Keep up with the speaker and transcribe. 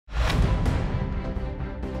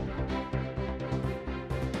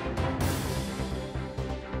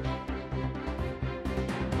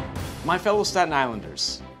My fellow Staten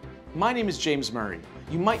Islanders, my name is James Murray.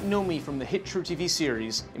 You might know me from the hit truTV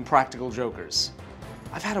series, Impractical Jokers.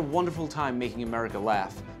 I've had a wonderful time making America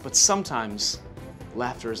laugh, but sometimes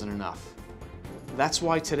laughter isn't enough. That's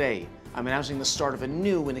why today, I'm announcing the start of a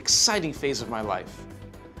new and exciting phase of my life.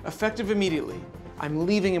 Effective immediately, I'm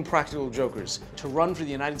leaving Impractical Jokers to run for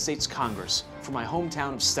the United States Congress from my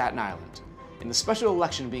hometown of Staten Island, in the special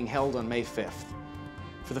election being held on May 5th.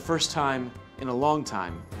 For the first time in a long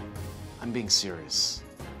time, I'm being serious.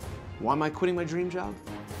 Why am I quitting my dream job?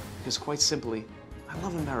 Because quite simply, I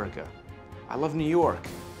love America. I love New York.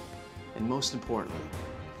 And most importantly,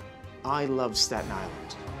 I love Staten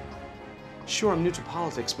Island. Sure, I'm new to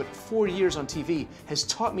politics, but 4 years on TV has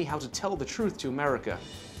taught me how to tell the truth to America.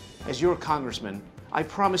 As your congressman, I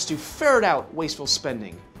promise to ferret out wasteful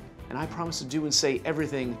spending, and I promise to do and say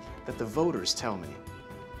everything that the voters tell me.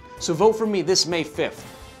 So vote for me this May 5th.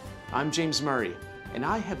 I'm James Murray, and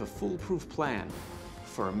I have a foolproof plan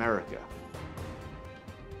for America.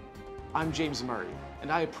 I'm James Murray, and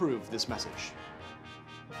I approve this message.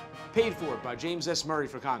 Paid for by James S. Murray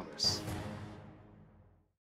for Congress.